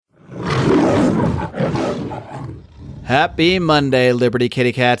Happy Monday, Liberty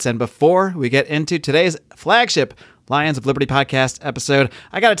Kitty Cats. And before we get into today's flagship Lions of Liberty podcast episode,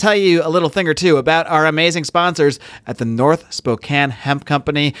 I got to tell you a little thing or two about our amazing sponsors at the North Spokane Hemp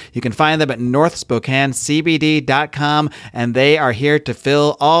Company. You can find them at northspokanecbd.com, and they are here to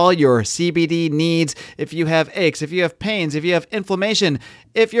fill all your CBD needs. If you have aches, if you have pains, if you have inflammation,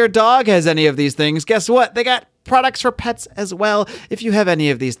 if your dog has any of these things, guess what? They got products for pets as well. If you have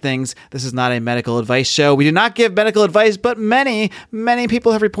any of these things, this is not a medical advice show. We do not give medical advice, but many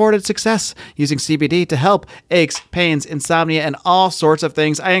people have reported success using CBD to help aches, pains, insomnia, and all sorts of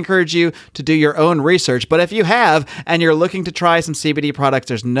things. I encourage you to do your own research, but if you have and you're looking to try some CBD products,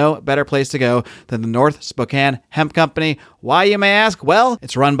 there's no better place to go than the North Spokane Hemp Company. Why, you may ask? Well,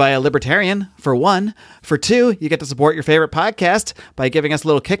 it's run by a libertarian, for one. For two, you get to support your favorite podcast by giving us a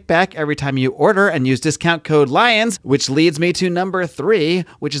little kickback every time you order and use discount code LIONS, which leads me to number 3,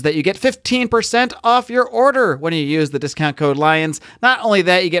 which is that you get 15% off your order when you use the discount code LIONS. Not only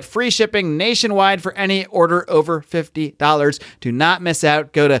that, you get free shipping nationwide for any order over $50. Do not miss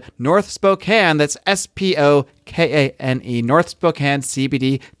out. Go to North Spokane, that's Spokane,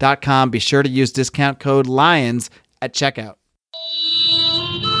 northspokanecbd.com. Be sure to use discount code LIONS at checkout.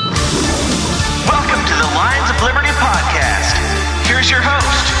 Welcome to the Lions of Liberty podcast. Here's your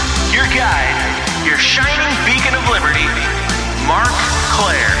host, your guide, your shining beacon of liberty, Mark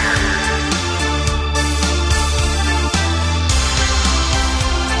Claire.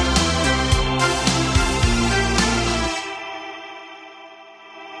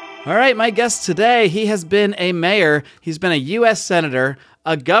 All right, my guest today, he has been a mayor, he's been a U.S. senator,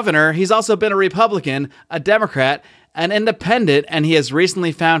 a governor, he's also been a Republican, a Democrat, an independent, and he has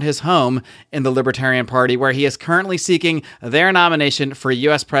recently found his home in the Libertarian Party, where he is currently seeking their nomination for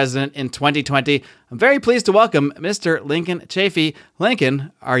U.S. President in 2020. I'm very pleased to welcome Mr. Lincoln Chafee.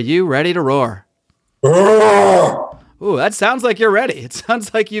 Lincoln, are you ready to roar? Ooh, that sounds like you're ready. It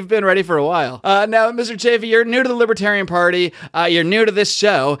sounds like you've been ready for a while. Now, Mr. Chafee, you're new to the Libertarian Party, you're new to this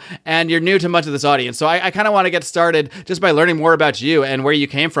show, and you're new to much of this audience. So I kind of want to get started just by learning more about you and where you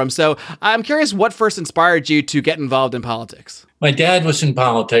came from. So I'm curious what first inspired you to get involved in politics? My dad was in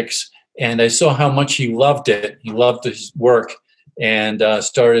politics, and I saw how much he loved it. He loved his work, and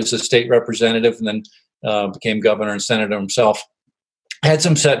started as a state representative and then became governor and senator himself. Had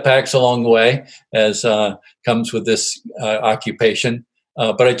some setbacks along the way, as comes with this occupation,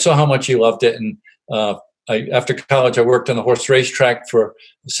 but I saw how much he loved it. And after college, I worked on the horse racetrack for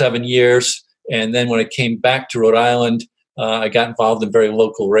 7 years. And then when I came back to Rhode Island, I got involved in very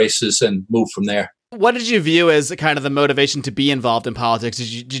local races and moved from there. What did you view as kind of the motivation to be involved in politics?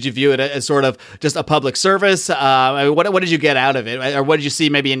 Did you view it as sort of just a public service? What did you get out of it? Or what did you see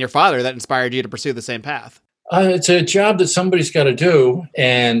maybe in your father that inspired you to pursue the same path? It's a job that somebody's got to do,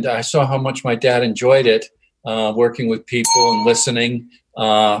 and I saw how much my dad enjoyed it, working with people and listening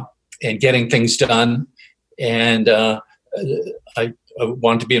and getting things done. And I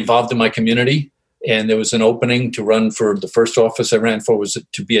wanted to be involved in my community, and there was an opening to run for the first office I ran for was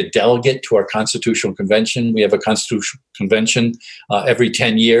to be a delegate to our constitutional convention. We have a constitutional convention every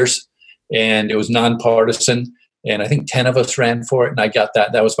 10 years, and it was nonpartisan. And I think 10 of us ran for it, and I got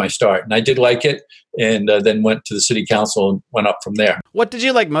that. That was my start. And I did like it, and then went to the city council and went up from there. What did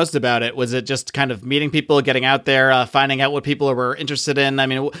you like most about it? Was it just kind of meeting people, getting out there, finding out what people were interested in? I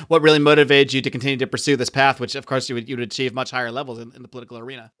mean, what really motivated you to continue to pursue this path, which, of course, you would achieve much higher levels in the political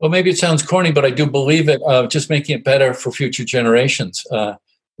arena? Well, maybe it sounds corny, but I do believe it. Just making it better for future generations,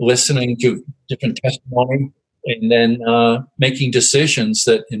 listening to different testimony, and then making decisions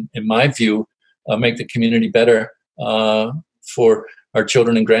that, in my view, make the community better for our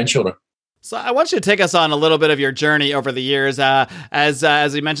children and grandchildren. So I want you to take us on a little bit of your journey over the years.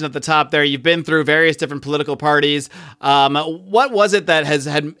 As we mentioned at the top there, you've been through various different political parties. What was it that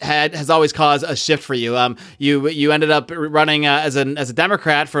has always caused a shift for you? You ended up running as a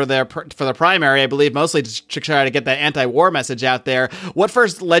Democrat for the primary, I believe, mostly to try to get that anti-war message out there. What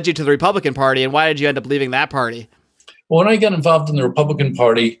first led you to the Republican Party, and why did you end up leaving that party? Well, when I got involved in the Republican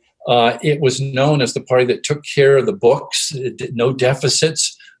Party, it was known as the party that took care of the books, it did no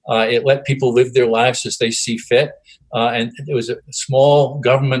deficits. It let people live their lives as they see fit. And it was a small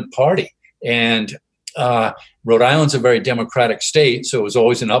government party. And Rhode Island's a very democratic state, so it was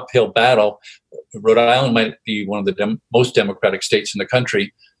always an uphill battle. Rhode Island might be one of the most democratic states in the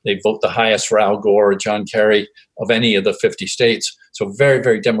country. They vote the highest for Al Gore or John Kerry of any of the 50 states. So very,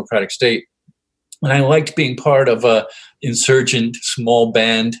 very democratic state. And I liked being part of a insurgent small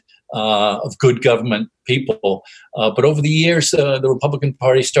band of good government people. But over the years, the Republican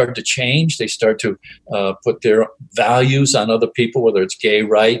Party started to change. They start to put their values on other people, whether it's gay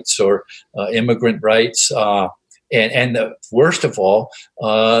rights or immigrant rights. And worst of all,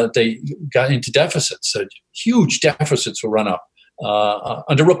 they got into deficits. Huge deficits were run up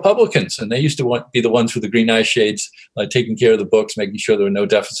under Republicans, and they used to be the ones with the green eye shades, taking care of the books, making sure there were no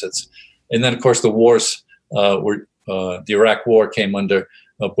deficits. And then, of course, the wars the Iraq War came under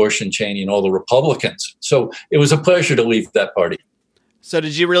Bush and Cheney and all the Republicans. So it was a pleasure to leave that party. So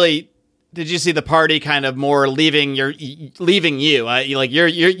did you see the party kind of more leaving you? You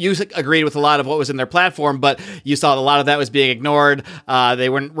agreed with a lot of what was in their platform, but you saw a lot of that was being ignored. They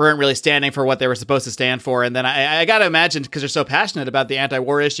weren't really standing for what they were supposed to stand for. And then I got to imagine, because they're so passionate about the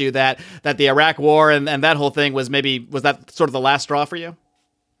anti-war issue, that the Iraq War and that whole thing was that sort of the last straw for you?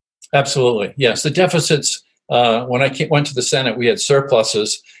 Absolutely, yes. The deficits. When I went to the Senate, we had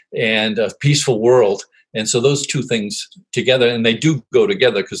surpluses and a peaceful world. And so those two things together, and they do go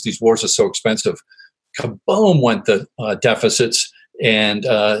together because these wars are so expensive. Kaboom went the deficits, and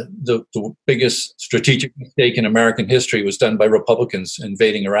the biggest strategic mistake in American history was done by Republicans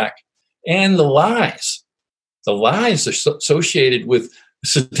invading Iraq. And the lies associated with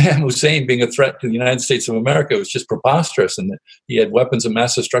Saddam Hussein being a threat to the United States of America was just preposterous, and that he had weapons of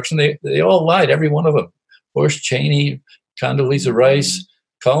mass destruction. They all lied, every one of them. Bush, Cheney, Condoleezza Rice,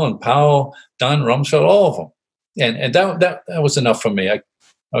 Colin Powell, Don Rumsfeld, all of them. And that was enough for me. I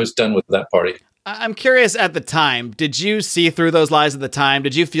was done with that party. I'm curious, at the time, did you see through those lies at the time?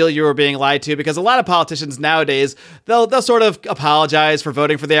 Did you feel you were being lied to? Because a lot of politicians nowadays, they'll sort of apologize for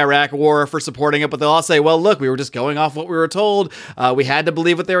voting for the Iraq War, for supporting it, but they'll all say, well, look, we were just going off what we were told. We had to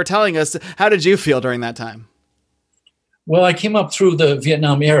believe what they were telling us. How did you feel during that time? Well, I came up through the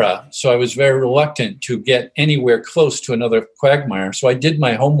Vietnam era, so I was very reluctant to get anywhere close to another quagmire. So I did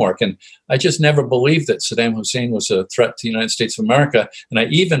my homework, and I just never believed that Saddam Hussein was a threat to the United States of America. And I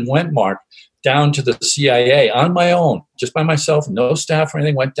even went, Mark, down to the CIA on my own, just by myself, no staff or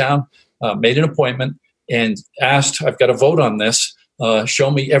anything, went down, made an appointment, and asked, I've got to vote on this,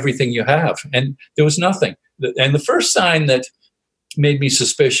 show me everything you have. And there was nothing. And the first sign that made me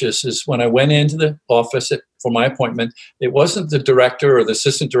suspicious is when I went into the office for my appointment, it wasn't the director or the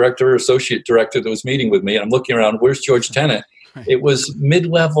assistant director or associate director that was meeting with me. And I'm looking around, where's George Tenet? It was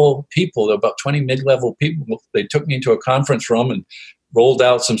mid-level people, about 20 mid-level people. They took me into a conference room and rolled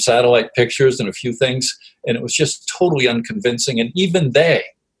out some satellite pictures and a few things. And it was just totally unconvincing. And even they,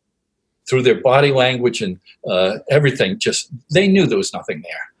 through their body language and everything, they knew there was nothing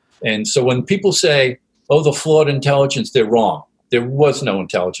there. And so when people say, oh, the flawed intelligence, they're wrong. There was no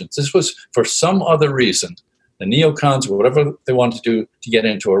intelligence. This was for some other reason, the neocons or whatever they wanted to do to get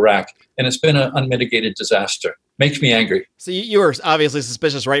into Iraq. And it's been an unmitigated disaster. Makes me angry. So you were obviously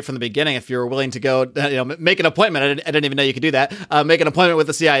suspicious right from the beginning. If you were willing to go, make an appointment, I didn't even know you could do that. Make an appointment with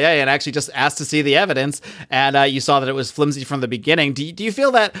the CIA and actually just ask to see the evidence. And you saw that it was flimsy from the beginning. Do you feel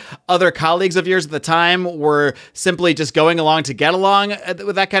that other colleagues of yours at the time were simply just going along to get along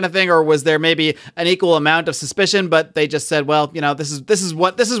with that kind of thing, or was there maybe an equal amount of suspicion, but they just said, well, this is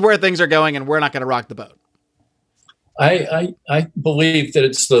where things are going, and we're not going to rock the boat? I believe that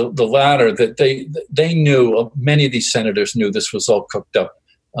it's the latter, that they knew, many of these senators knew this was all cooked up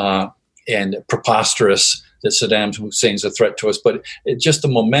and preposterous, that Saddam Hussein's a threat to us. But just the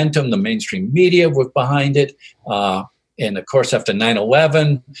momentum, the mainstream media were behind it. And of course, after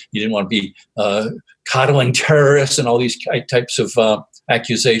 9/11, you didn't want to be coddling terrorists and all these types of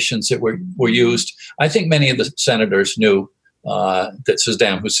accusations that were used. I think many of the senators knew that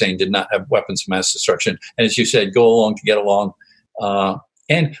Saddam Hussein did not have weapons of mass destruction. And as you said, go along to get along.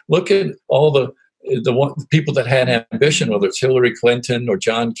 And look at all the people that had ambition, whether it's Hillary Clinton or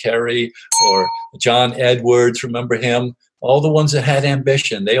John Kerry or John Edwards, remember him? All the ones that had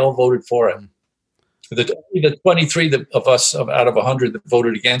ambition, they all voted for it. The 23 of us out of 100 that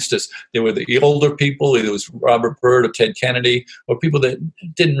voted against us, they were the older people, either it was Robert Byrd or Ted Kennedy, or people that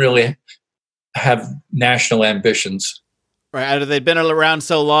didn't really have national ambitions. Right, either they'd been around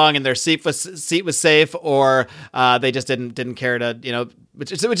so long and their seat was safe, or they just didn't care to,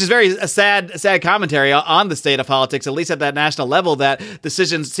 which is a sad commentary on the state of politics, at least at that national level, that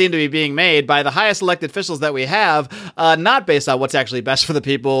decisions seem to be being made by the highest elected officials that we have, not based on what's actually best for the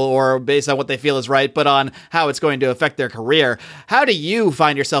people or based on what they feel is right, but on how it's going to affect their career. How do you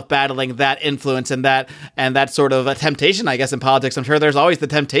find yourself battling that influence and that sort of a temptation, I guess, in politics? I'm sure there's always the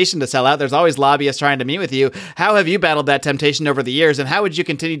temptation to sell out. There's always lobbyists trying to meet with you. How have you battled that temptation over the years, and how would you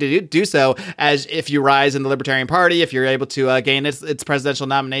continue to do so as if you rise in the Libertarian Party, if you're able to gain its presidential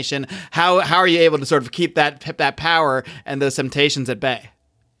nomination? How are you able to sort of keep that power and those temptations at bay?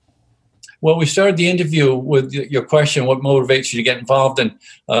 Well, we started the interview with your question, what motivates you to get involved? And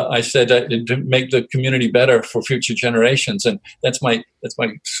I said to make the community better for future generations. And that's my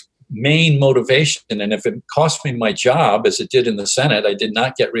main motivation. And if it cost me my job, as it did in the Senate, I did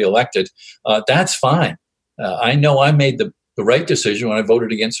not get reelected. That's fine. I know I made the right decision when I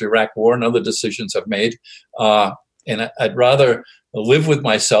voted against the Iraq War and other decisions I've made. And I'd rather live with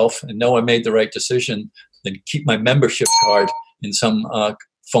myself and know I made the right decision than keep my membership card in some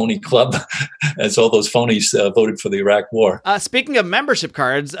phony club, as all those phonies voted for the Iraq War. Speaking of membership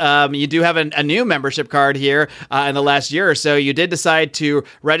cards, you do have a new membership card here in the last year or so. You did decide to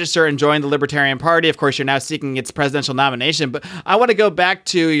register and join the Libertarian Party. Of course, you're now seeking its presidential nomination, but I want to go back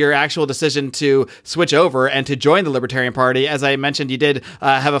to your actual decision to switch over and to join the Libertarian Party. As I mentioned, you did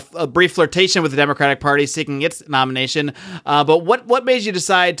have a brief flirtation with the Democratic Party seeking its nomination, but what made you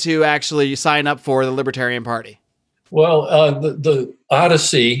decide to actually sign up for the Libertarian Party? Well, the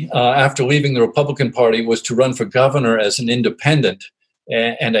odyssey after leaving the Republican Party was to run for governor as an independent.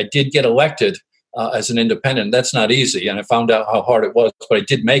 And I did get elected as an independent. That's not easy. And I found out how hard it was, but I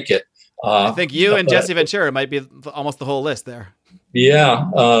did make it. I think you and Jesse Ventura might be almost the whole list there.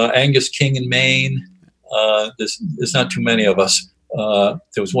 Yeah. Angus King in Maine. There's not too many of us.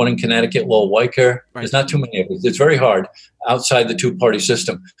 There was one in Connecticut, Lowell Weicker. Right. There's not too many of us. It's very hard outside the two-party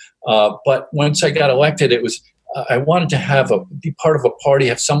system. But once I got elected, it was... I wanted to be part of a party,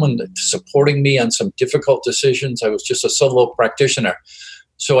 have someone supporting me on some difficult decisions. I was just a solo practitioner.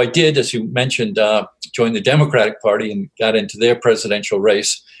 So I did, as you mentioned, join the Democratic Party and got into their presidential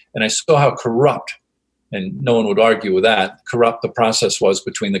race. And I saw how corrupt, and no one would argue with that, corrupt the process was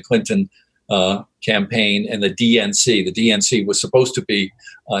between the Clinton campaign and the DNC. The DNC was supposed to be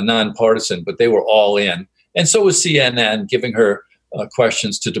nonpartisan, but they were all in. And so was CNN, giving her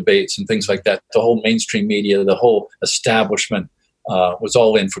questions to debates and things like that. The whole mainstream media, the whole establishment was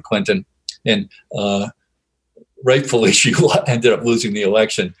all in for Clinton. And rightfully, she ended up losing the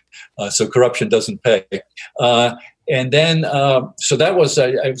election. So corruption doesn't pay. And then, so that was,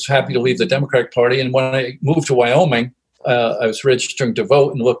 I was happy to leave the Democratic Party. And when I moved to Wyoming, I was registering to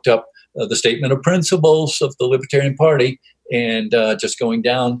vote and looked up the statement of principles of the Libertarian Party and just going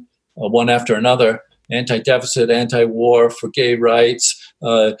down one after another. Anti-deficit, anti-war, for gay rights,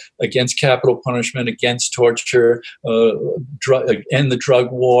 against capital punishment, against torture, end the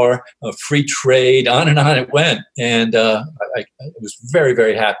drug war, free trade, on it went. And I was very,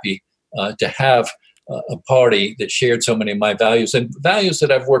 very happy to have a party that shared so many of my values and values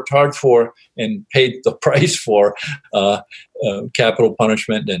that I've worked hard for and paid the price for, capital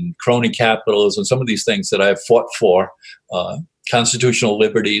punishment and crony capitalism, some of these things that I've fought for, constitutional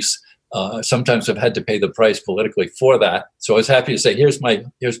liberties. Sometimes I've had to pay the price politically for that. So I was happy to say, here's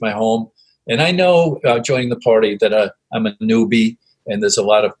my home. And I know joining the party that I'm a newbie and there's a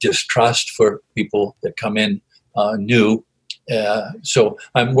lot of distrust for people that come in new. So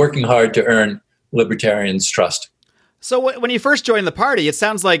I'm working hard to earn libertarians' trust. So when you first joined the party, it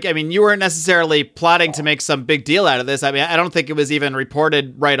sounds like, you weren't necessarily plotting to make some big deal out of this. I don't think it was even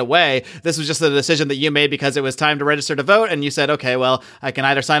reported right away. This was just a decision that you made because it was time to register to vote. And you said, okay, well, I can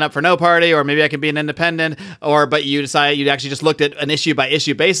either sign up for no party or maybe I can be an independent. But you decided you actually just looked at an issue by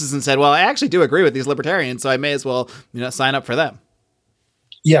issue basis and said, well, I actually do agree with these libertarians, so I may as well sign up for them.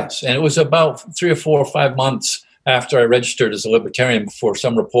 Yes. And it was about 3 or 4 or 5 months after I registered as a libertarian before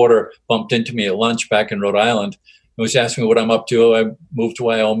some reporter bumped into me at lunch back in Rhode Island. He was asking me what I'm up to. I moved to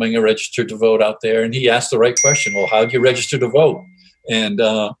Wyoming. I registered to vote out there. And he asked the right question. Well, how did you register to vote? And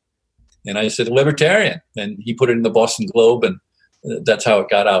I said, libertarian. And he put it in the Boston Globe. And that's how it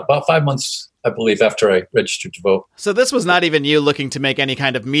got out. About 5 months, I believe, after I registered to vote. So this was not even you looking to make any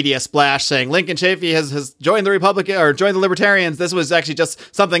kind of media splash saying Lincoln Chafee has joined the Republican or joined the Libertarians. This was actually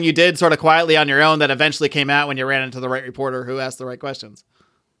just something you did sort of quietly on your own that eventually came out when you ran into the right reporter who asked the right questions.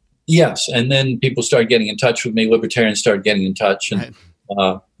 Yes, and then people started getting in touch with me. Libertarians started getting in touch, and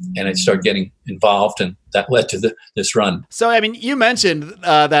I started getting involved, and that led to this run. So, you mentioned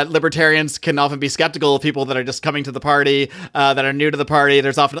that libertarians can often be skeptical of people that are just coming to the party, that are new to the party.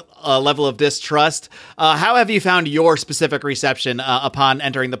 There's often a level of distrust. How have you found your specific reception upon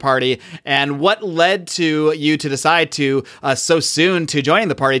entering the party, and what led to you to decide to so soon to joining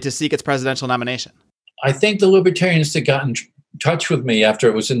the party to seek its presidential nomination? I think the libertarians that got in touch with me after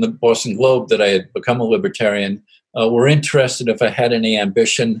it was in the Boston Globe that I had become a libertarian were interested if I had any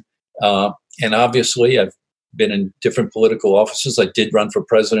ambition. And obviously, I've been in different political offices. I did run for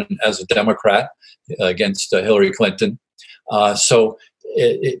president as a Democrat against Hillary Clinton. So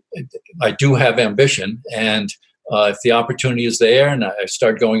I do have ambition. And if the opportunity is there, and I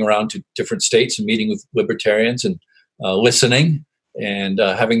start going around to different states and meeting with libertarians and listening, and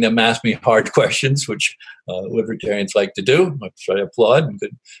having them ask me hard questions, which libertarians like to do, which I applaud and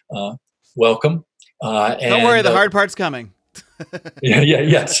good welcome. Don't worry, the hard part's coming.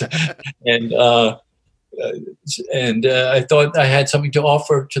 Yes. And I thought I had something to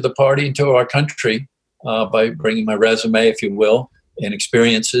offer to the party and to our country by bringing my resume, if you will, and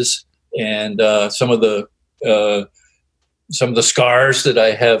experiences, and some of the scars that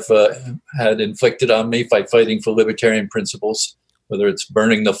I have had inflicted on me by fighting for libertarian principles, whether it's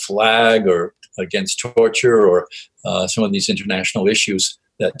burning the flag or against torture or some of these international issues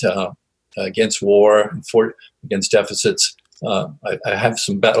that against war and against deficits. I have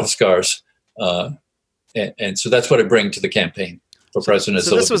some battle scars, and so that's what I bring to the campaign for president.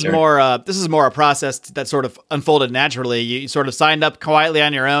 So this is more a process that sort of unfolded naturally. You sort of signed up quietly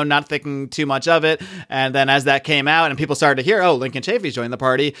on your own, not thinking too much of it, and then as that came out and people started to hear, oh, Lincoln Chafee's joined the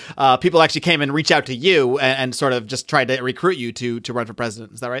party, people actually came and reached out to you and sort of just tried to recruit you to run for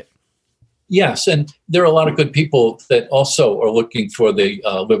president. Is that right? Yes, and there are a lot of good people that also are looking for the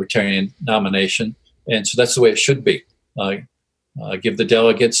libertarian nomination, and so that's the way it should be. Give the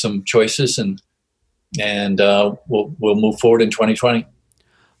delegates some choices, and we'll move forward in 2020.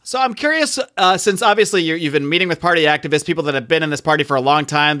 So I'm curious, since obviously you've been meeting with party activists, people that have been in this party for a long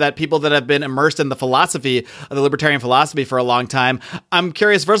time, that people that have been immersed in the philosophy of the libertarian philosophy for a long time. I'm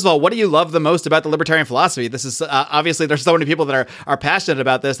curious, first of all, what do you love the most about the libertarian philosophy? This is obviously there's so many people that are passionate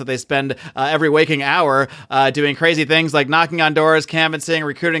about this that they spend every waking hour doing crazy things like knocking on doors, canvassing,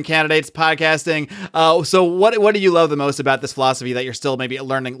 recruiting candidates, podcasting. So what do you love the most about this philosophy that you're still maybe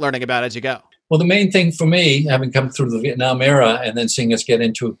learning about as you go? Well, the main thing for me, having come through the Vietnam era and then seeing us get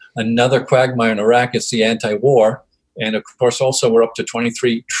into another quagmire in Iraq, is the anti-war. And of course, also we're up to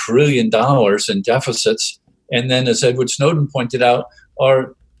 $23 trillion in deficits. And then, as Edward Snowden pointed out,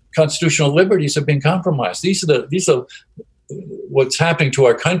 our constitutional liberties have been compromised. These are what's happening to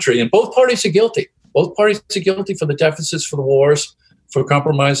our country. And both parties are guilty. Both parties are guilty for the deficits, for the wars, for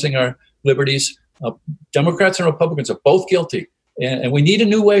compromising our liberties. Democrats and Republicans are both guilty. And we need a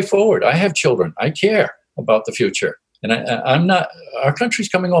new way forward. I have children. I care about the future. And I'm not, our country's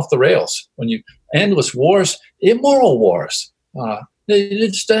coming off the rails. When you, endless wars, immoral wars.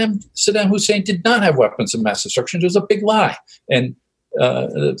 Saddam Hussein did not have weapons of mass destruction. It was a big lie. And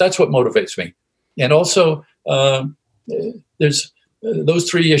that's what motivates me. And also, there's those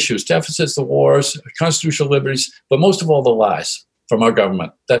three issues: deficits, the wars, constitutional liberties, but most of all, the lies from our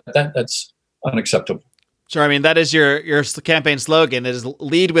government. That's unacceptable. Sure. I mean, that is your campaign slogan. It is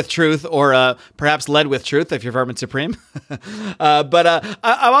lead with truth, or perhaps led with truth if you're Vermin Supreme. But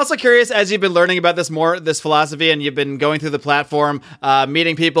I'm also curious, as you've been learning about this philosophy, and you've been going through the platform,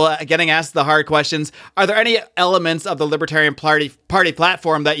 meeting people, getting asked the hard questions, are there any elements of the Libertarian Party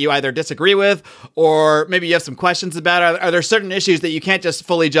platform that you either disagree with, or maybe you have some questions about? Are there certain issues that you can't just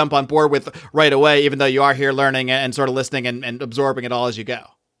fully jump on board with right away, even though you are here learning and sort of listening and absorbing it all as you go?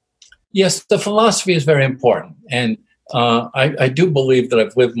 Yes, the philosophy is very important. And I do believe that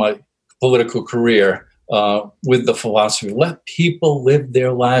I've lived my political career with the philosophy. Let people live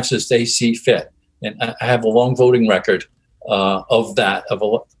their lives as they see fit. And I have a long voting record of that, of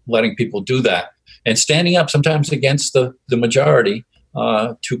letting people do that. And standing up sometimes against the majority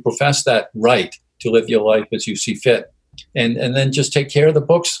to profess that right to live your life as you see fit. And then just take care of the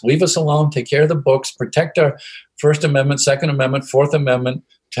books. Leave us alone. Take care of the books. Protect our First Amendment, Second Amendment, Fourth Amendment,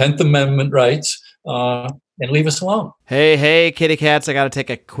 10th Amendment rights, and leave us alone. Hey, kitty cats, I got to take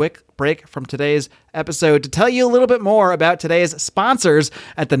a quick break from today's episode to tell you a little bit more about today's sponsors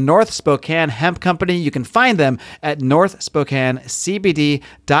at the North Spokane Hemp Company. You can find them at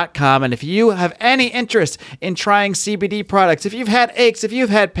northspokanecbd.com. And if you have any interest in trying CBD products, if you've had aches, if you've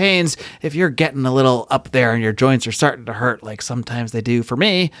had pains, if you're getting a little up there and your joints are starting to hurt, like sometimes they do for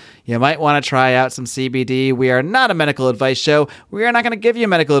me, you might want to try out some CBD. We are not a medical advice show. We are not going to give you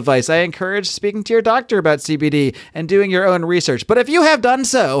medical advice. I encourage speaking to your doctor about CBD and doing your own research. But if you have done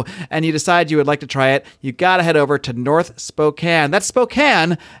so and you decide you would like to try it, you got to head over to North Spokane. That's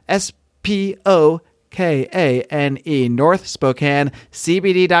Spokane, SPOKANE,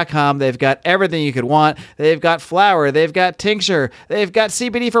 northspokanecbd.com. They've got everything you could want. They've got flower, they've got tincture, they've got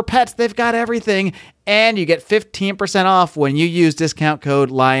CBD for pets, they've got everything. And you get 15% off when you use discount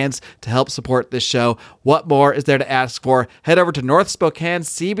code LIONS to help support this show. What more is there to ask for? Head over to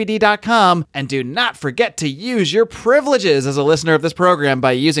northspokanecbd.com and do not forget to use your privileges as a listener of this program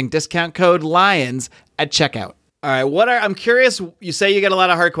by using discount code LIONS at checkout. All right, I'm curious, you say you get a lot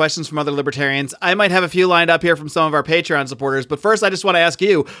of hard questions from other libertarians. I might have a few lined up here from some of our Patreon supporters, but first I just want to ask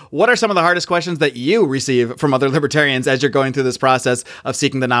you, what are some of the hardest questions that you receive from other libertarians as you're going through this process of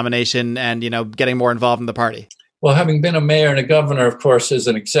seeking the nomination and, getting more involved in the party? Well, having been a mayor and a governor, of course, as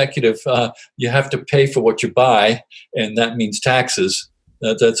an executive, you have to pay for what you buy, and that means taxes.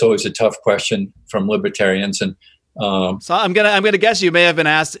 That's always a tough question from libertarians. And So I'm gonna guess you may have been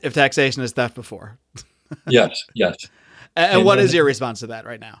asked if taxation is theft before. Yes. And what is your response to that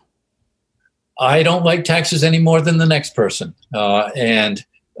right now? I don't like taxes any more than the next person. And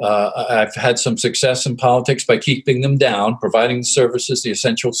I've had some success in politics by keeping them down, providing the services, the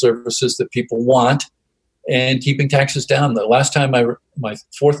essential services that people want, and keeping taxes down. The last time my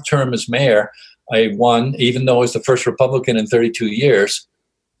fourth term as mayor, I won, even though I was the first Republican in 32 years.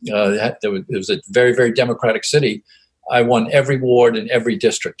 It was a very, very Democratic city. I won every ward in every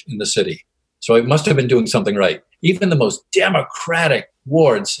district in the city. So I must have been doing something right. Even the most Democratic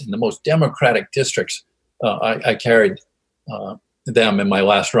wards in the most Democratic districts, I carried them in my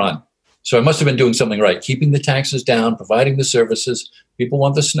last run. So I must have been doing something right, keeping the taxes down, providing the services. People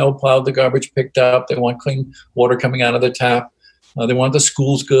want the snow plowed, the garbage picked up. They want clean water coming out of the tap. They want the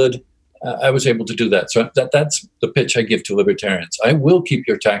schools good. I was able to do that. So that's the pitch I give to libertarians. I will keep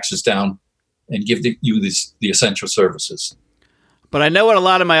your taxes down and give you the essential services. But I know what a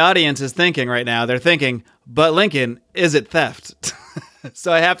lot of my audience is thinking right now. They're thinking, but Lincoln, is it theft?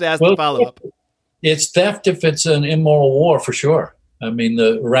 So I have to ask the follow-up. It's theft if it's an immoral war, for sure. I mean,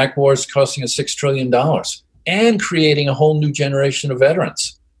 the Iraq war is costing us $6 trillion and creating a whole new generation of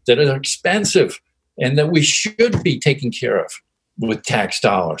veterans that are expensive and that we should be taking care of with tax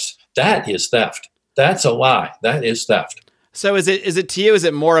dollars. That is theft. That's a lie. That is theft. So is it to you, is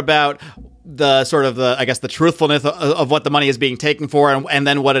it more about the sort of the truthfulness of what the money is being taken for and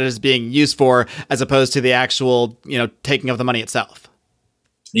then what it is being used for, as opposed to the actual, taking of the money itself?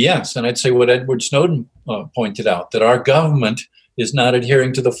 Yes. And I'd say what Edward Snowden pointed out, that our government is not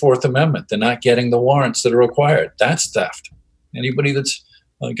adhering to the Fourth Amendment. They're not getting the warrants that are required. That's theft. Anybody that's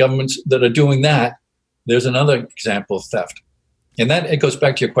governments that are doing that, there's another example of theft. And that it goes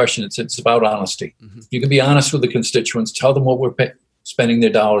back to your question. It's about honesty. Mm-hmm. You can be honest with the constituents, tell them what we're spending their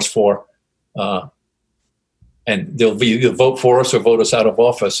dollars for, and they'll either vote for us or vote us out of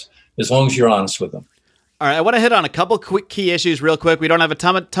office as long as you're honest with them. All right, I want to hit on a couple quick key issues real quick. We don't have a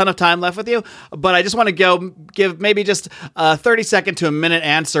ton of time left with you, but I just want to give maybe just a 30-second to a minute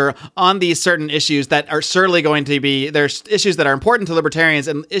answer on these certain issues that are certainly going to be, there's issues that are important to libertarians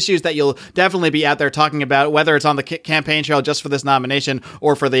and issues that you'll definitely be out there talking about, whether it's on the campaign trail just for this nomination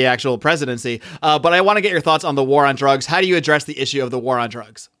or for the actual presidency. But I want to get your thoughts on the war on drugs. How do you address the issue of the war on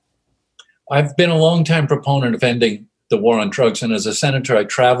drugs? I've been a long-time proponent of ending the war on drugs, and as a senator, I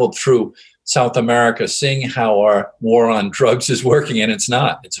traveled through South America, seeing how our war on drugs is working, and it's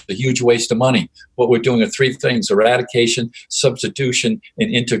not. It's a huge waste of money. What we're doing are three things: eradication, substitution,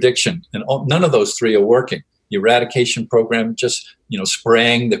 and interdiction. And none of those three are working. The eradication program, just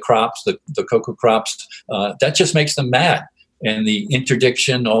spraying the crops, the cocoa crops, that just makes them mad. And the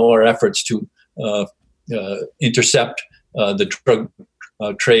interdiction, all our efforts to intercept the drug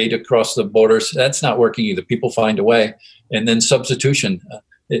trade across the borders, that's not working either. People find a way. And then substitution.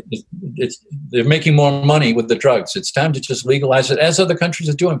 They're making more money with the drugs. It's time to just legalize it, as other countries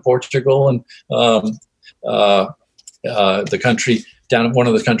are doing. Portugal and the country one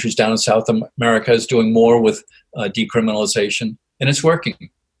of the countries down in South America is doing more with decriminalization, and it's working.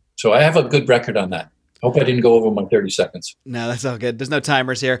 So I have a good record on that. Hope I didn't go over my 30 seconds. No, that's all good. There's no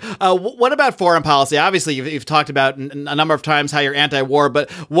timers here. What about foreign policy? Obviously, you've talked about a number of times how you're anti-war,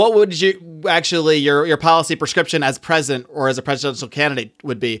 but what would you actually your policy prescription as president or as a presidential candidate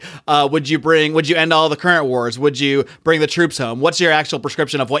would be? Would you end all the current wars? Would you bring the troops home? What's your actual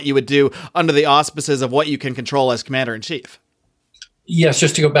prescription of what you would do under the auspices of what you can control as commander in chief? Yes,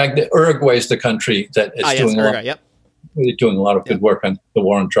 just to go back, Uruguay is the country that is doing a lot of good work on the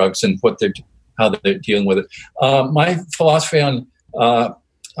war on drugs and how they're dealing with it. My philosophy on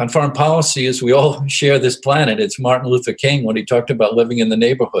foreign policy is we all share this planet. It's Martin Luther King when he talked about living in the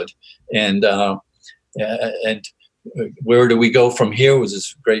neighborhood. And where do we go from here was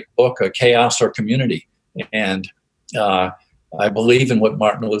this great book, Chaos or Community. And I believe in what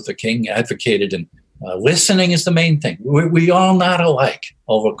Martin Luther King advocated, and listening is the main thing. We all not alike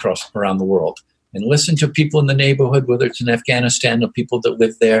around the world. And listen to people in the neighborhood, whether it's in Afghanistan, the people that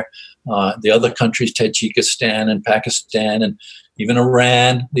live there, the other countries, Tajikistan and Pakistan, and even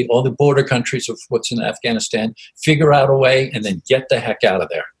Iran, all the border countries of what's in Afghanistan. Figure out a way and then get the heck out of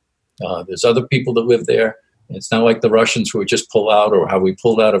there. There's other people that live there. It's not like the Russians who would just pull out, or how we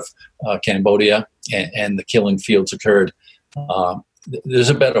pulled out of Cambodia and the killing fields occurred. There's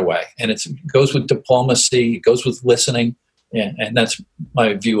a better way. And it goes with diplomacy, it goes with listening, and that's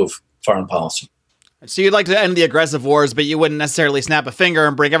my view of foreign policy. So you'd like to end the aggressive wars, but you wouldn't necessarily snap a finger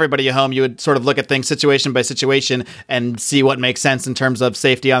and bring everybody home. You would sort of look at things situation by situation and see what makes sense in terms of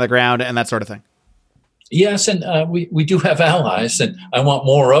safety on the ground and that sort of thing. Yes, and we do have allies, and I want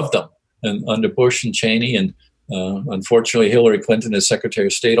more of them. And under Bush and Cheney and Unfortunately, Hillary Clinton is Secretary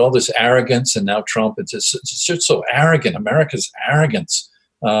of State. All this arrogance, and now Trump. It's just so arrogant. America's arrogance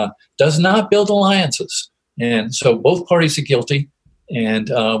does not build alliances, and so both parties are guilty. And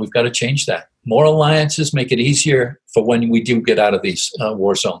we've got to change that. More alliances make it easier for when we do get out of these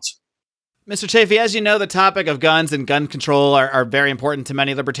war zones. Mr. Chafee, as you know, the topic of guns and gun control are very important to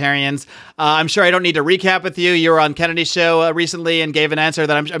many libertarians. I'm sure I don't need to recap with you. You were on Kennedy's show recently and gave an answer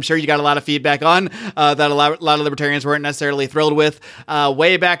that I'm sure you got a lot of feedback on that a lot of libertarians weren't necessarily thrilled with.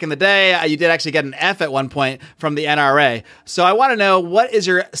 Way back in the day, you did actually get an F at one point from the NRA. So I want to know, what is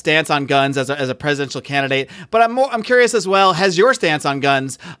your stance on guns as a presidential candidate? But I'm curious as well, has your stance on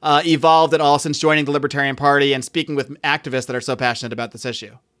guns evolved at all since joining the Libertarian Party and speaking with activists that are so passionate about this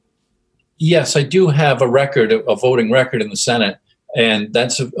issue? Yes, I do have a voting record in the Senate, and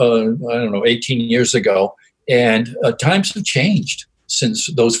that's, 18 years ago. And times have changed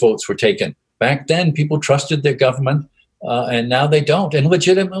since those votes were taken. Back then, people trusted their government, and now they don't, and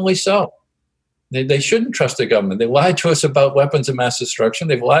legitimately so. They shouldn't trust their government. They lied to us about weapons of mass destruction.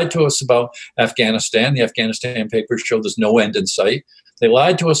 They've lied to us about Afghanistan. The Afghanistan papers show there's no end in sight. They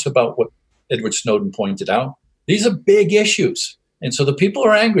lied to us about what Edward Snowden pointed out. These are big issues. And so the people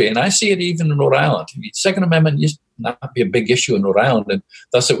are angry, and I see it even in Rhode Island. I mean, Second Amendment used to not be a big issue in Rhode Island, and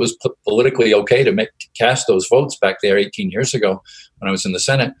thus it was politically okay to cast those votes back there 18 years ago when I was in the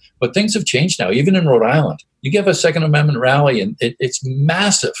Senate. But things have changed now, even in Rhode Island. You give a Second Amendment rally, and it's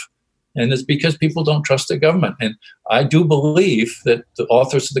massive. And it's because people don't trust their government. And I do believe that the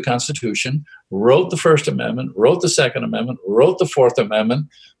authors of the Constitution wrote the First Amendment, wrote the Second Amendment, wrote the Fourth Amendment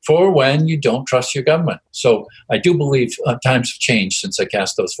for when you don't trust your government. So I do believe times have changed since I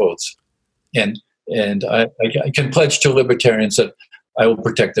cast those votes. And I can pledge to libertarians that I will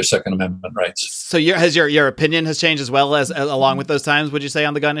protect their Second Amendment rights. So your opinion has changed as well as along with those times, would you say,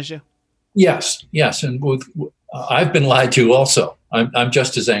 on the gun issue? Yes. And I've been lied to also. I'm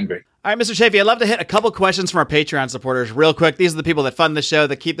just as angry. All right, Mr. Chafee, I'd love to hit a couple questions from our Patreon supporters real quick. These are the people that fund the show,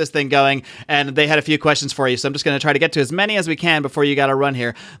 that keep this thing going, and they had a few questions for you. So I'm just going to try to get to as many as we can before you got to run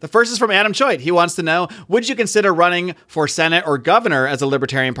here. The first is from Adam Choate. He wants to know, would you consider running for Senate or governor as a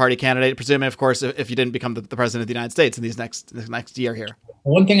Libertarian Party candidate, presuming, of course, if you didn't become the president of the United States in this next year here?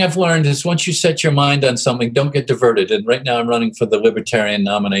 One thing I've learned is once you set your mind on something, don't get diverted. And right now I'm running for the Libertarian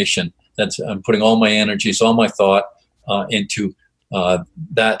nomination. I'm putting all my energies, all my thought into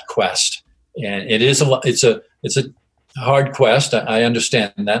that quest. And it's a hard quest. I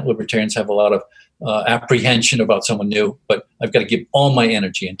understand that. Libertarians have a lot of apprehension about someone new, but I've got to give all my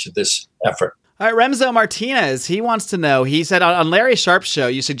energy into this effort. All right, Remzo Martinez, he wants to know, he said on Larry Sharp's show,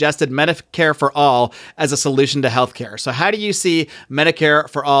 you suggested Medicare for All as a solution to healthcare. So how do you see Medicare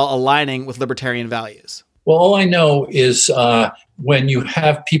for All aligning with libertarian values? Well, all I know is when you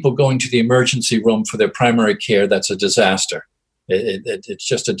have people going to the emergency room for their primary care, that's a disaster. It's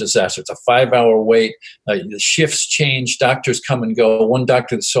just a disaster. It's a 5-hour wait. The shifts change. Doctors come and go. One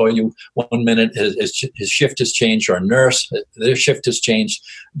doctor that saw you 1 minute, his shift has changed, or a nurse, their shift has changed.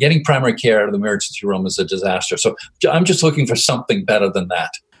 Getting primary care out of the emergency room is a disaster. So I'm just looking for something better than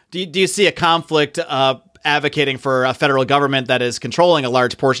that. Do you see a conflict advocating for a federal government that is controlling a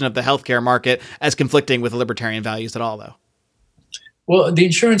large portion of the healthcare market as conflicting with libertarian values at all, though? Well, the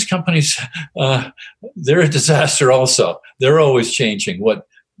insurance companies, they're a disaster also. They're always changing what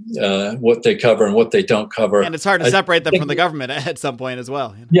they cover and what they don't cover. And it's hard to separate them from the government at some point as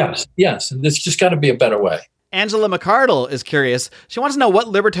well. Yes. And there's just got to be a better way. Angela McCardle is curious. She wants to know what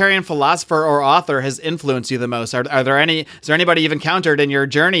libertarian philosopher or author has influenced you the most. Is there anybody you've encountered in your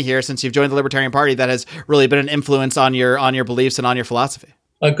journey here since you've joined the Libertarian Party that has really been an influence on your beliefs and on your philosophy?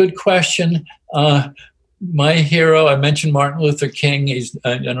 A good question. My hero, I mentioned Martin Luther King.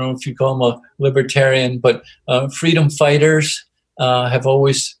 I don't know if you call him a libertarian, but freedom fighters have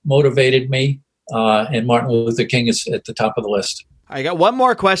always motivated me. And Martin Luther King is at the top of the list. I got one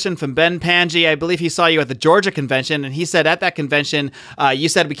more question from Ben Panji. I believe he saw you at the Georgia convention, and he said at that convention, you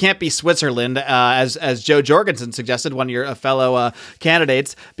said we can't be Switzerland, as Joe Jorgensen suggested, one of your fellow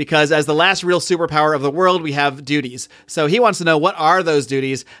candidates, because as the last real superpower of the world, we have duties. So he wants to know, what are those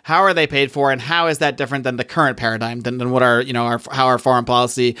duties? How are they paid for? And how is that different than the current paradigm, than what how our foreign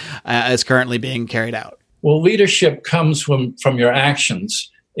policy is currently being carried out? Well, leadership comes from your actions.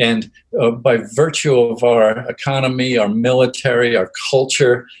 And by virtue of our economy, our military, our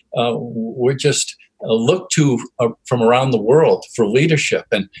culture, we're just looked to from around the world for leadership.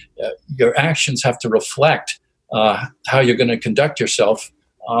 And your actions have to reflect how you're going to conduct yourself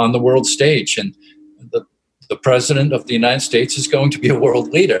on the world stage. And the president of the United States is going to be a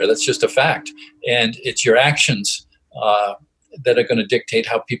world leader. That's just a fact. And it's your actions that are going to dictate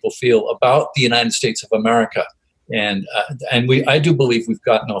how people feel about the United States of America. I do believe we've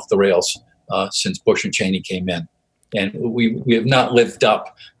gotten off the rails since Bush and Cheney came in. And we have not lived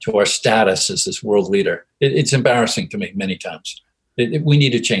up to our status as this world leader. It's embarrassing to me many times. We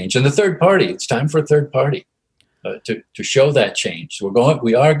need a change. And the third party, it's time for a third party to show that change. So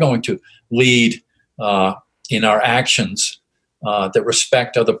we are going to lead in our actions that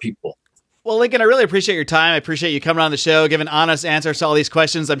respect other people. Well, Lincoln, I really appreciate your time. I appreciate you coming on the show, giving honest answers to all these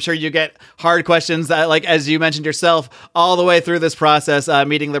questions. I'm sure you get hard questions that, like, as you mentioned yourself, all the way through this process,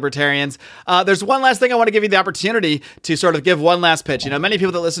 meeting libertarians. There's one last thing I want to give you the opportunity to sort of give one last pitch. You know, many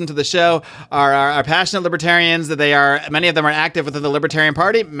people that listen to the show are passionate libertarians. Many of them are active within the Libertarian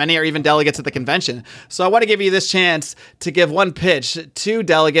Party. Many are even delegates at the convention. So I want to give you this chance to give one pitch to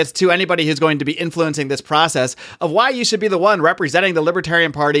delegates, to anybody who's going to be influencing this process, of why you should be the one representing the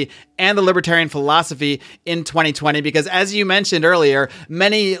Libertarian Party and the libertarian philosophy in 2020, because as you mentioned earlier,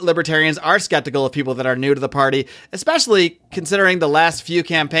 many libertarians are skeptical of people that are new to the party, especially considering the last few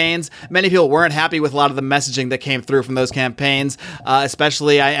campaigns. Many people weren't happy with a lot of the messaging that came through from those campaigns,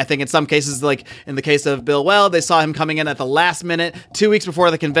 especially I think in some cases, like in the case of Bill Weld, they saw him coming in at the last minute, 2 weeks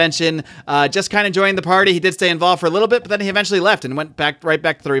before the convention, just kind of joined the party. He did stay involved for a little bit, but then he eventually left and went right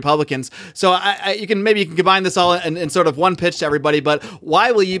back to the Republicans. So you can combine this all in sort of one pitch to everybody, but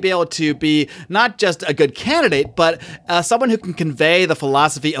why will you be able to be not just a good candidate, but someone who can convey the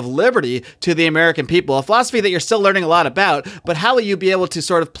philosophy of liberty to the American people, a philosophy that you're still learning a lot about, but how will you be able to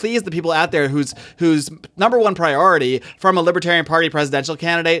sort of please the people out there whose number one priority from a Libertarian Party presidential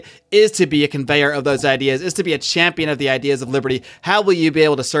candidate is to be a conveyor of those ideas, is to be a champion of the ideas of liberty? How will you be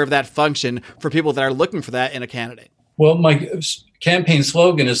able to serve that function for people that are looking for that in a candidate? Well, my campaign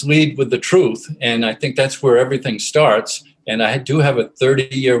slogan is lead with the truth, and I think that's where everything starts. And I do have a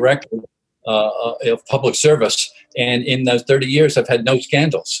 30-year record of public service, and in those 30 years, I've had no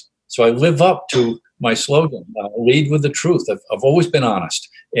scandals. So I live up to my slogan, lead with the truth. I've always been honest,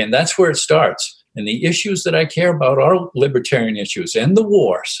 and that's where it starts. And the issues that I care about are libertarian issues and the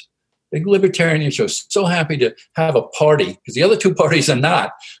wars, big libertarian issues. So happy to have a party, because the other two parties are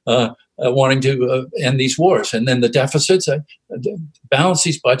not wanting to end these wars. And then the deficits, balance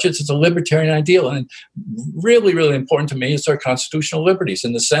these budgets. It's a libertarian ideal. And really, really important to me is our constitutional liberties.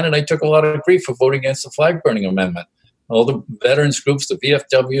 In the Senate, I took a lot of grief for voting against the flag burning amendment. All the veterans groups, the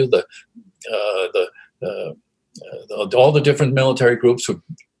VFW, all the different military groups were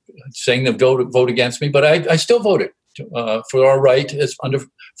saying they'd vote against me, but I still voted for our right as under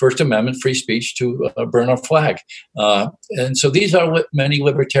First Amendment free speech to burn our flag. And so these are many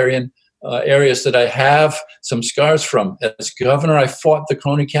libertarian areas that I have some scars from. As governor, I fought the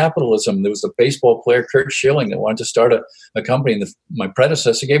crony capitalism. There was a baseball player, Curt Schilling, that wanted to start a company. And my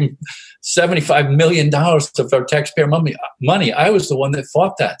predecessor gave him $75 million of our taxpayer money. I was the one that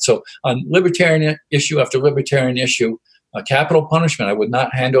fought that. So on libertarian issue after libertarian issue, capital punishment, I would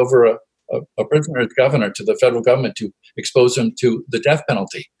not hand over a prisoner as governor to the federal government to expose him to the death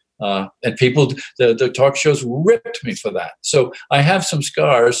penalty. And people, the talk shows ripped me for that. So I have some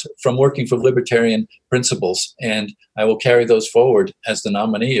scars from working for libertarian principles, and I will carry those forward as the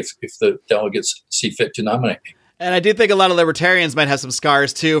nominee if the delegates see fit to nominate me. And I do think a lot of libertarians might have some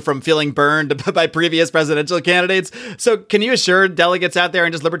scars, too, from feeling burned by previous presidential candidates. So can you assure delegates out there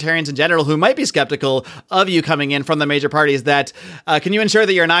and just libertarians in general who might be skeptical of you coming in from the major parties that can you ensure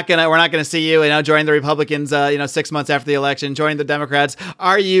that we're not going to see you join the Republicans 6 months after the election, join the Democrats?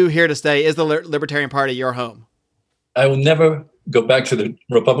 Are you here to stay? Is the Libertarian Party your home? I will never go back to the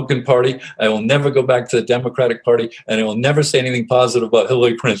Republican Party. I will never go back to the Democratic Party, and I will never say anything positive about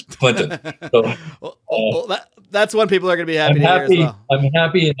Hillary Clinton. So, that's one people are going to be happy to hear as well. I'm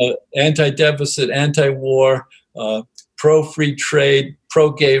happy in an anti-deficit, anti-war, pro-free trade,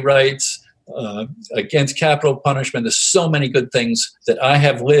 pro-gay rights, against capital punishment. There's so many good things that I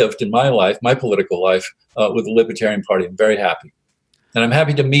have lived in my life, my political life, with the Libertarian Party. I'm very happy. And I'm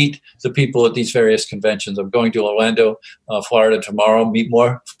happy to meet the people at these various conventions. I'm going to Orlando, Florida tomorrow, meet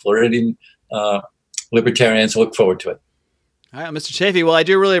more Floridian libertarians. Look forward to it. All right, Mr. Chafee. Well, I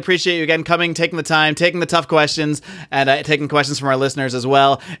do really appreciate you again coming, taking the time, taking the tough questions, and taking questions from our listeners as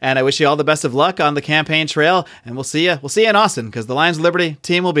well. And I wish you all the best of luck on the campaign trail. And we'll see you in Austin, because the Lions of Liberty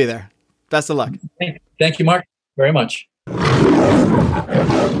team will be there. Best of luck. Thank you, Mark, very much.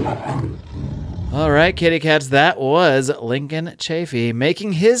 All right, kitty cats, that was Lincoln Chafee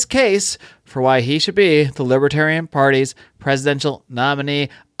making his case for why he should be the Libertarian Party's presidential nominee.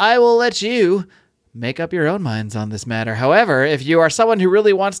 I will let you make up your own minds on this matter. However, if you are someone who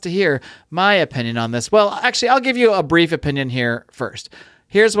really wants to hear my opinion on this, well, actually, I'll give you a brief opinion here first.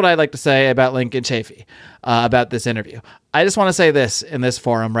 Here's what I'd like to say about Lincoln Chafee, about this interview. I just want to say this in this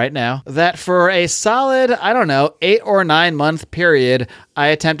forum right now, that for a solid, 8 or 9 month period, I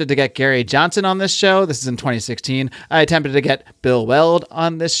attempted to get Gary Johnson on this show. This is in 2016. I attempted to get Bill Weld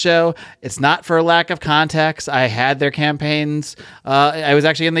on this show. It's not for lack of context. I had their campaigns. I was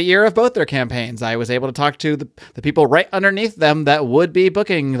actually in the ear of both their campaigns. I was able to talk to the people right underneath them that would be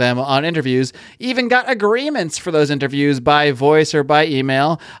booking them on interviews, even got agreements for those interviews by voice or by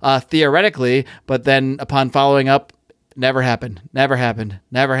email, theoretically, but then upon following up, never happened.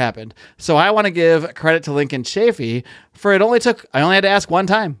 So I want to give credit to Lincoln Chafee for I only had to ask one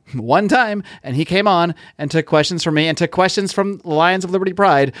time, and he came on and took questions from me and took questions from Lions of Liberty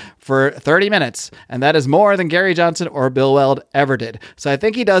Pride for 30 minutes. And that is more than Gary Johnson or Bill Weld ever did. So I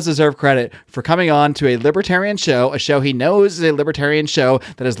think he does deserve credit for coming on to a libertarian show, a show he knows is a libertarian show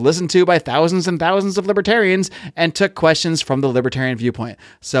that is listened to by thousands and thousands of libertarians, and took questions from the libertarian viewpoint.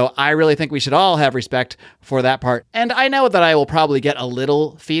 So I really think we should all have respect for that part. And I know that I will probably get a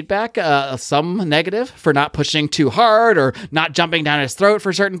little feedback, some negative, for not pushing too hard or not jumping down his throat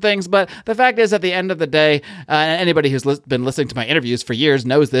for certain things. But the fact is, at the end of the day, anybody who's been listening to my interviews for years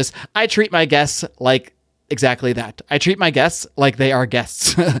knows this, I treat my guests like exactly that. I treat my guests like they are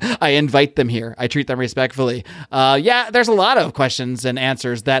guests. I invite them here. I treat them respectfully. There's a lot of questions and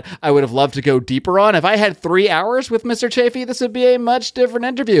answers that I would have loved to go deeper on. If I had 3 hours with Mr. Chafee, this would be a much different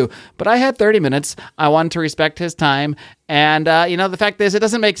interview. But I had 30 minutes. I wanted to respect his time. And, the fact is, it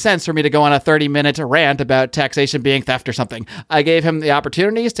doesn't make sense for me to go on a 30-minute rant about taxation being theft or something. I gave him the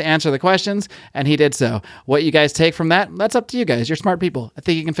opportunities to answer the questions, and he did so. What you guys take from that, that's up to you guys. You're smart people. I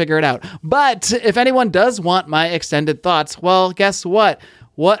think you can figure it out. But if anyone does want my extended thoughts, well, guess what?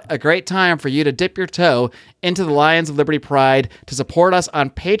 What a great time for you to dip your toe into the Lions of Liberty Pride to support us on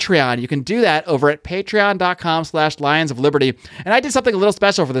Patreon. You can do that over at patreon.com/Lions of Liberty. And I did something a little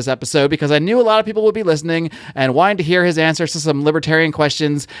special for this episode because I knew a lot of people would be listening and wanting to hear his answers to some libertarian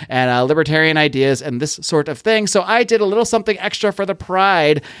questions and libertarian ideas and this sort of thing. So I did a little something extra for the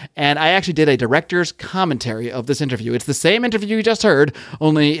Pride, and I actually did a director's commentary of this interview. It's the same interview you just heard,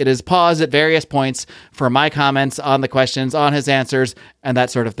 only it is paused at various points for my comments on the questions, on his answers, and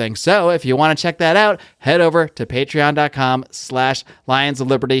that sort of thing. So if you want to check that out, head over to patreon.com/Lions of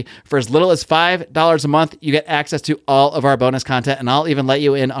Liberty. For as little as $5 a month, you get access to all of our bonus content, and I'll even let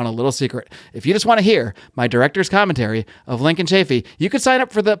you in on a little secret. If you just want to hear my director's commentary of Lincoln Chafee, you could sign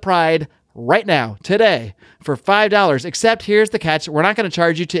up for the Pride right now, today, for $5. Except here's the catch. We're not going to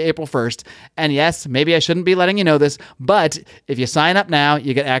charge you to April 1st. And yes, maybe I shouldn't be letting you know this, but if you sign up now,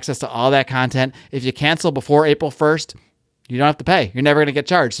 you get access to all that content. If you cancel before April 1st, you don't have to pay. You're never going to get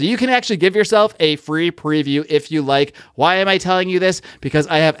charged. So you can actually give yourself a free preview if you like. Why am I telling you this? Because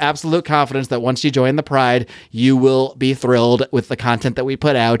I have absolute confidence that once you join the Pride, you will be thrilled with the content that we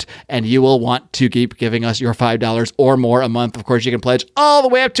put out, and you will want to keep giving us your $5 or more a month. Of course, you can pledge all the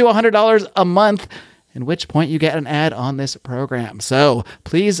way up to $100 a month, in which point you get an ad on this program. So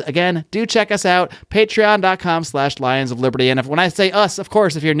please, again, do check us out, patreon.com/Lions of Liberty. And when I say us, of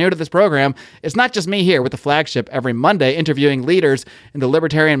course, if you're new to this program, it's not just me here with the flagship every Monday interviewing leaders in the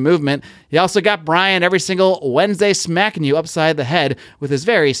libertarian movement. You also got Brian every single Wednesday smacking you upside the head with his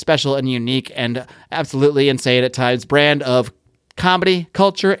very special and unique and absolutely insane at times brand of comedy,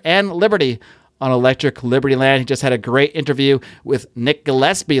 culture, and liberty on Electric Liberty Land. He just had a great interview with Nick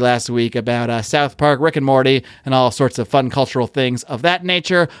Gillespie last week about South Park, Rick and Morty, and all sorts of fun cultural things of that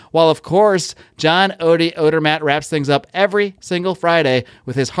nature. While, of course, John Odie Odermatt wraps things up every single Friday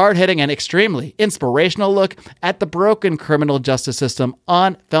with his hard-hitting and extremely inspirational look at the broken criminal justice system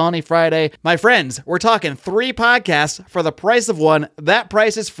on Felony Friday. My friends, we're talking 3 podcasts for the price of 1. That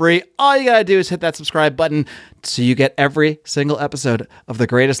price is free. All you gotta do is hit that subscribe button so you get every single episode of the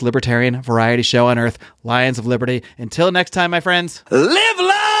greatest libertarian variety show on earth, Lions of Liberty. Until next time, my friends, Live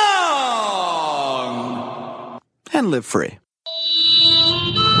long and live free.